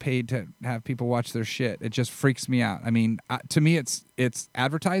get paid to have people watch their shit. It just freaks me out. I mean, to me, it's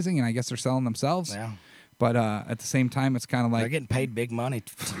advertising, and I guess they're selling themselves. Yeah. But at the same time, it's kind of like They're getting paid big money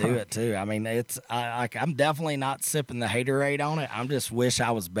to do it too. I mean, I'm definitely not sipping the haterade on it. I just wish I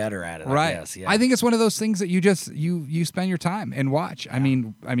was better at it. right. I guess. Yeah. I think it's one of those things that you spend your time and watch. Yeah. I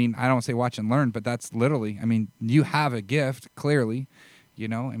mean, I don't want to say watch and learn, but that's literally. I mean, you have a gift, clearly.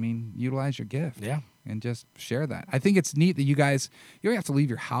 Utilize your gift. Yeah. And just share that. I think it's neat that you don't have to leave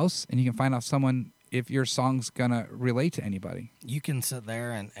your house, and you can find out someone if your song's gonna relate to anybody. You can sit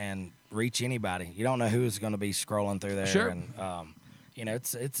there and reach anybody. You don't know who's going to be scrolling through there. Sure. And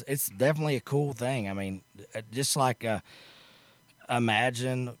it's definitely a cool thing. I mean, just like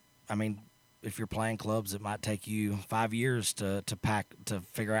imagine. I mean, if you're playing clubs, it might take you 5 years to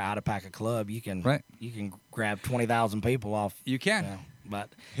figure out how to pack a club. You can grab 20,000 people off. You can. But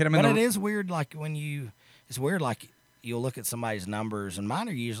Hit 'em but in it is weird. Like it's weird. Like you'll look at somebody's numbers, and mine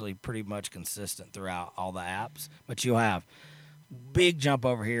are usually pretty much consistent throughout all the apps. But you'll have big jump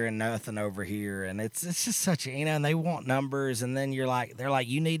over here and nothing over here, and it's just such and they want numbers, and then they're like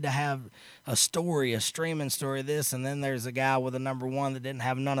you need to have a streaming story, this, and then there's a guy with a number 1 that didn't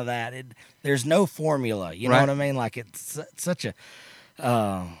have none of that. There's no formula, you know what I mean? Like it's such a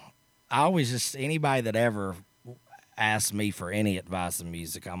I always just anybody that ever asks me for any advice in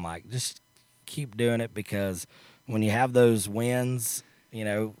music, I'm like, just keep doing it, because when you have those wins,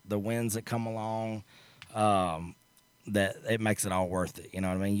 the wins that come along, that it makes it all worth it. You know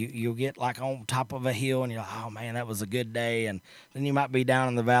what I mean? You'll get like on top of a hill and you're like, oh man, that was a good day. And then you might be down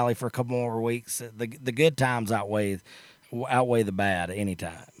in the valley for a couple more weeks. The good times outweigh the bad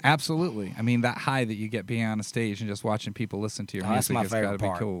anytime. Absolutely. I mean, that high that you get being on a stage and just watching people listen to your music That's my has favorite got to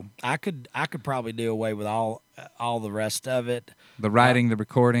part. be cool. I could probably do away with all the rest of it. The writing, the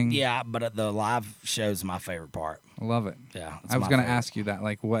recording. Yeah, but the live show's my favorite part. I love it. Yeah, I was going to ask you that,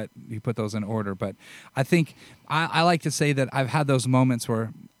 like what you put those in order, but I think I like to say that I've had those moments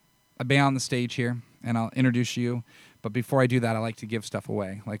where I'll be on the stage here and I'll introduce you, but before I do that, I like to give stuff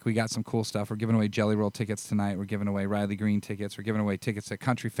away. Like we got some cool stuff. We're giving away Jelly Roll tickets tonight. We're giving away Riley Green tickets. We're giving away tickets at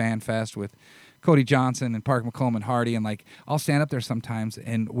Country Fan Fest with Cody Johnson and Park McCollum and Hardy. And like I'll stand up there sometimes,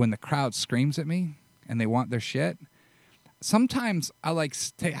 and when the crowd screams at me and they want their shit, sometimes I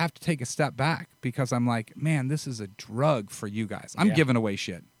have to take a step back because I'm like, man, this is a drug for you guys. I'm giving away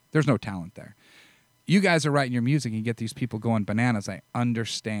shit. There's no talent there. You guys are writing your music and you get these people going bananas. I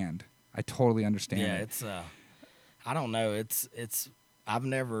understand. I totally understand. Yeah, it. it's I don't know. It's I've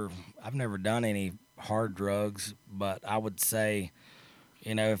never done any hard drugs, but I would say,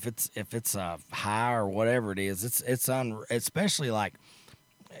 you know, if it's a high or whatever it is, it's especially like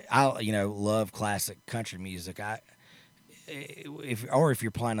I love classic country music. If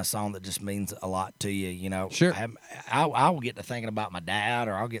you're playing a song that just means a lot to you, you know, sure. I will get to thinking about my dad,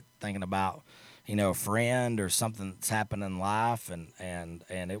 or I'll get thinking about, you know, a friend or something that's happened in life, and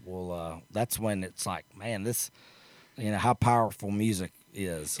it will. That's when it's like, man, this, you know, how powerful music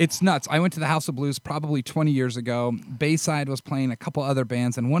is. It's nuts. I went to the House of Blues probably 20 years ago. Bayside was playing a couple other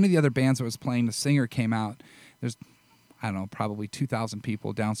bands, and one of the other bands that was playing, the singer came out. There's, I don't know, probably 2,000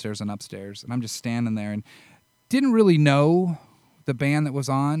 people downstairs and upstairs, and I'm just standing there and didn't really know the band that was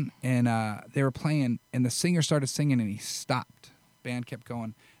on, and they were playing, and the singer started singing, and he stopped. Band kept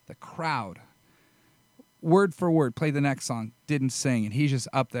going. The crowd, word for word, play the next song, didn't sing, and he's just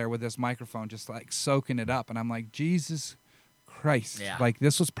up there with his microphone just like soaking it up, and I'm like, Jesus Christ. Yeah. Like,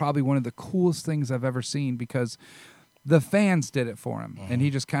 this was probably one of the coolest things I've ever seen because the fans did it for him, and he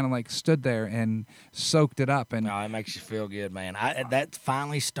just kind of like stood there and soaked it up. And no, it makes you feel good, man. That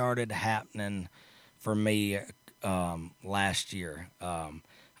finally started happening for me last year.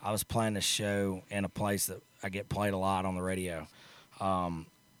 I was playing a show in a place that I get played a lot on the radio,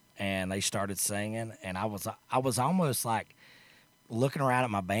 and they started singing, and I was almost like looking around at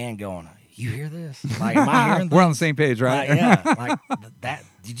my band going, you hear this? Like, am I hearing this? We're on the same page, right? Like, yeah. Like that.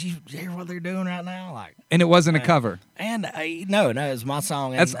 Did you hear what they're doing right now? Like, and it wasn't a cover. And no, it's my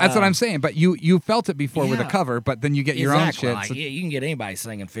song. That's what I'm saying. But you felt it before with a cover, but then you get your own shit. Like, so. yeah, you can get anybody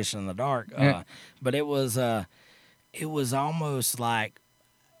singing "Fishing in the Dark," Yeah. but it was almost like,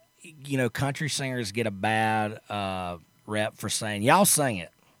 you know, country singers get a bad rep for saying y'all sing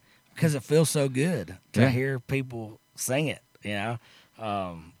it because it feels so good to hear people sing it. You know,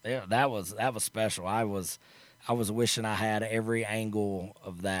 that was special. I was wishing I had every angle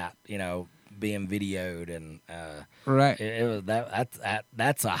of that, you know, being videoed, and right. It was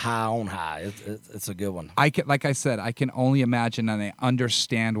that's a high on high. It's a good one. Like I said, I can only imagine, and I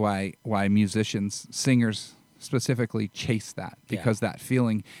understand why musicians, singers specifically, chase that, because that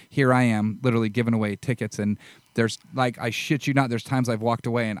feeling. Here I am, literally giving away tickets, and there's, like, I shit you not, there's times I've walked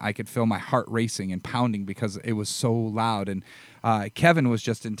away and I could feel my heart racing and pounding because it was so loud. And Kevin was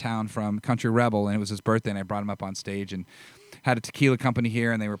just in town from Country Rebel, and it was his birthday, and I brought him up on stage and had a tequila company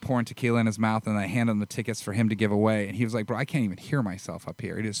here, and they were pouring tequila in his mouth, and I handed him the tickets for him to give away. And he was like, bro, I can't even hear myself up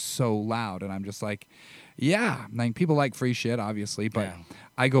here. It is so loud. And I'm just like, yeah. Like, people like free shit, obviously, but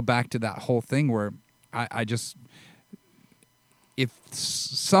I go back to that whole thing where I just... If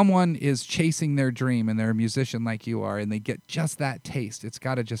someone is chasing their dream and they're a musician like you are, and they get just that taste, it's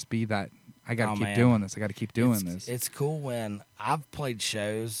got to just be that, I got to keep doing this. I got to keep doing this. It's cool when I've played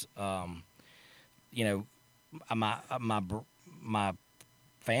shows, you know, my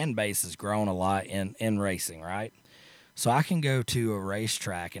fan base has grown a lot in racing, right? So I can go to a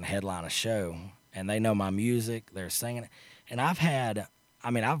racetrack and headline a show, and they know my music, they're singing it. And I've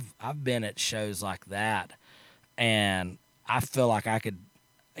been at shows like that, and I feel like I could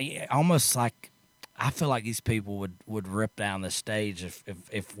almost like, I feel like these people would rip down the stage if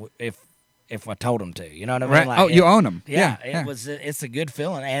I told them to. You know what I mean? Right. Like, you own them. Yeah. It's a good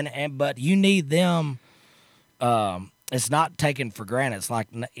feeling, and but you need them. It's not taken for granted. It's like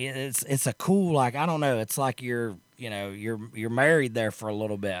it's a cool, like, I don't know. It's like you're married there for a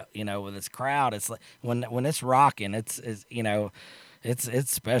little bit. You know, with this crowd. It's like when it's rocking. It's you know,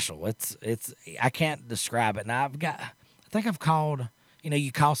 it's special. It's I can't describe it. Now I think I've called,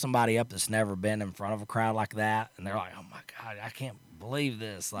 you call somebody up that's never been in front of a crowd like that, and they're like, "Oh my God, I can't believe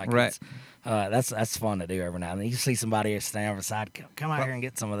this!" Like, right. That's fun to do every now and then. You see somebody standing over the side, come out here and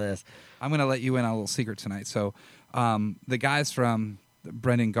get some of this. I'm gonna let you in on a little secret tonight. So, the guys from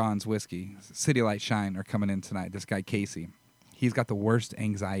Brendan Gaughan's Whiskey, City Light Shine, are coming in tonight. This guy Casey, he's got the worst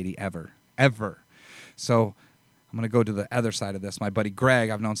anxiety ever. So, I'm gonna go to the other side of this. My buddy Greg,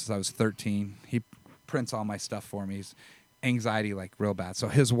 I've known since I was 13. He prints all my stuff for me. He's anxiety like real bad. So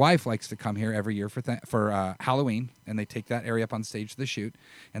his wife likes to come here every year for Halloween, and they take that area up on stage to the shoot,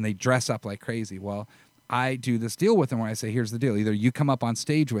 and they dress up like crazy. Well, I do this deal with him where I say, here's the deal. Either you come up on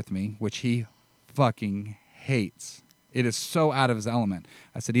stage with me, which he fucking hates. It is so out of his element.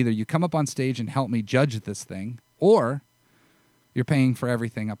 I said, either you come up on stage and help me judge this thing, or you're paying for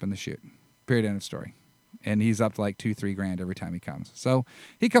everything up in the shoot. Period, end of story. And he's up to like $2-3 grand every time he comes. So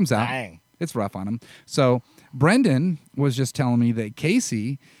he comes out. Dang. It's rough on him. So Brendan was just telling me that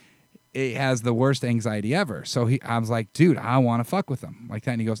Casey has the worst anxiety ever. So I was like, dude, I want to fuck with him like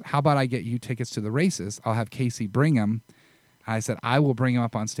that. And he goes, how about I get you tickets to the races? I'll have Casey bring him. I said, I will bring him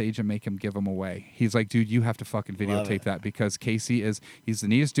up on stage and make him give them away. He's like, dude, you have to fucking videotape that because Casey he's the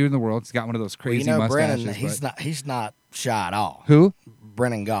neatest dude in the world. He's got one of those crazy mustaches. Brendan, he's not shy at all. Who?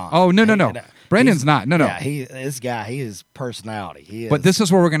 Brendan Gaughan. Oh, no. Brendan's not. No. Yeah, this guy, he is personality. He is. But this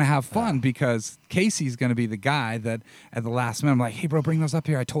is where we're going to have fun because Casey's going to be the guy that at the last minute, I'm like, hey, bro, bring those up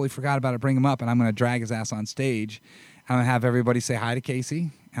here. I totally forgot about it. Bring him up. And I'm going to drag his ass on stage. I'm going to have everybody say hi to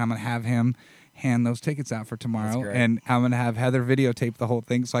Casey. And I'm going to have him hand those tickets out for tomorrow. And I'm going to have Heather videotape the whole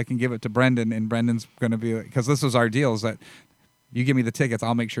thing so I can give it to Brendan. And Brendan's going to be, because this was our deal, is that you give me the tickets,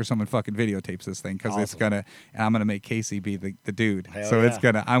 I'll make sure someone fucking videotapes this thing because it's going to, and I'm going to make Casey be the dude. Hell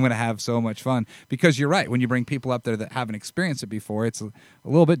yeah. I'm going to have so much fun because you're right. When you bring people up there that haven't experienced it before, it's a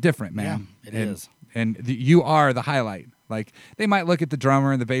little bit different, man. Yeah, it is. And you are the highlight. Like they might look at the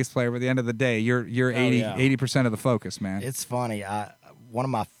drummer and the bass player, but at the end of the day, you're 80% of the focus, man. It's funny. One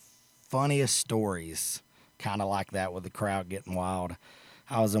of my funniest stories, kind of like that with the crowd getting wild.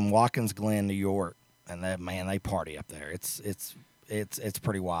 I was in Watkins Glen, New York. And they party up there. It's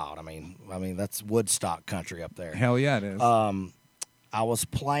pretty wild. I mean that's Woodstock country up there. Hell yeah, it is. I was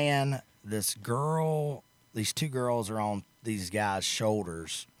playing this girl. These two girls are on these guys'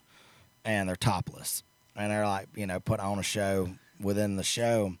 shoulders, and they're topless, and they're like putting on a show within the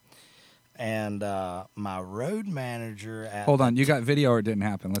show. And my road manager. Hold on, you got video or it didn't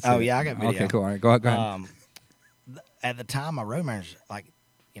happen? Let's. Yeah, I got video. Okay, cool. All right, go ahead. At the time, my road manager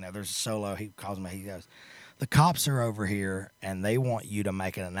there's a solo. He calls me. He goes, the cops are over here, and they want you to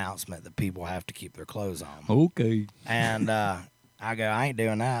make an announcement that people have to keep their clothes on. Okay. And I go, I ain't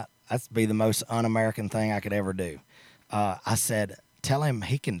doing that. That'd be the most un-American thing I could ever do. I said, tell him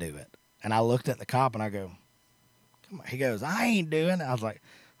he can do it. And I looked at the cop, and I go, come on. He goes, I ain't doing it. I was like,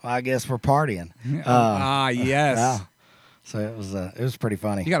 well, I guess we're partying. Yes. So it was pretty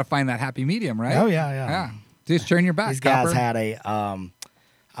funny. You got to find that happy medium, right? Oh, yeah. Just turn your back. These guys had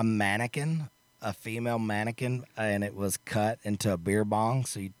a mannequin, a female mannequin, and it was cut into a beer bong,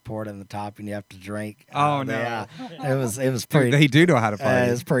 so you pour it in the top and you have to drink. Oh, no. Yeah. It was pretty. Dude, they do know how to party.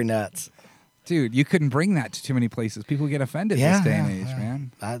 It was pretty nuts. Dude, you couldn't bring that to too many places. People get offended this day and age,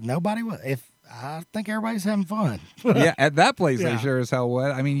 man. Nobody would. I think everybody's having fun. Yeah, at that place, they sure as hell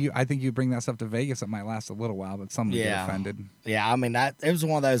would. I mean, I think you bring that stuff to Vegas, it might last a little while, but some would get offended. Yeah, I mean, it was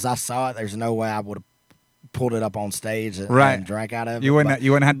one of those, I saw it, there's no way I would have pulled it up on stage and drank out of it. You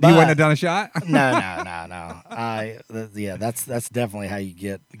wouldn't have done a shot? No. That's definitely how you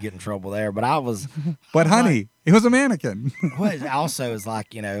get in trouble there. But But honey, it was a mannequin. Well, it also is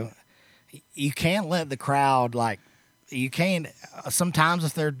like, you can't let the crowd you can't. Sometimes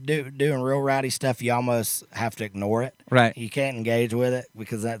if they're doing real rowdy stuff, you almost have to ignore it. Right. You can't engage with it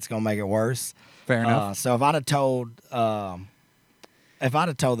because that's gonna make it worse. Fair enough. So if I'd have told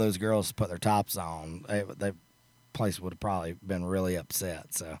those girls to put their tops on, the place would have probably been really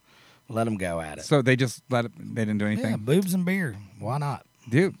upset. So let them go at it. So they just they didn't do anything? Yeah, boobs and beer. Why not?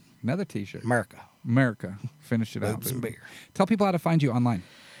 Dude, another T-shirt. America. Finish it out. Boobs and beer. Tell people how to find you online.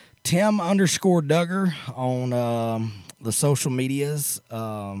 Tim_Duggar on the social medias,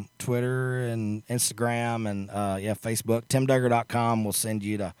 Twitter and Instagram and Facebook. TimDuggar.com will send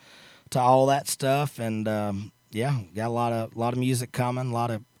you to all that stuff. And got a lot of music coming, a lot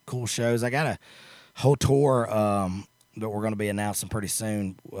of cool shows. I got a whole tour that we're going to be announcing pretty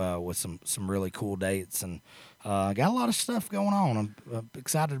soon with some really cool dates, and got a lot of stuff going on. I'm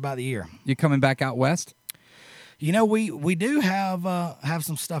excited about the year. You coming back out west? We do have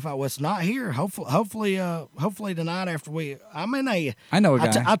some stuff out west. Not here. Hopefully tonight after I know a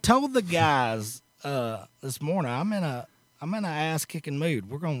guy. I told the guys this morning I'm I'm in an ass kicking mood.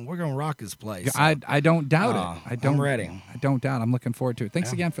 We're gonna rock this place. I don't doubt it. I'm ready. I don't doubt. I'm looking forward to it.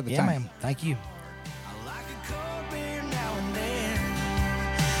 Thanks again for the time. Yeah, man. Thank you. I like a cold beer now and then.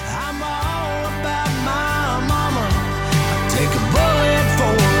 I'm all about my mama. I take a bullet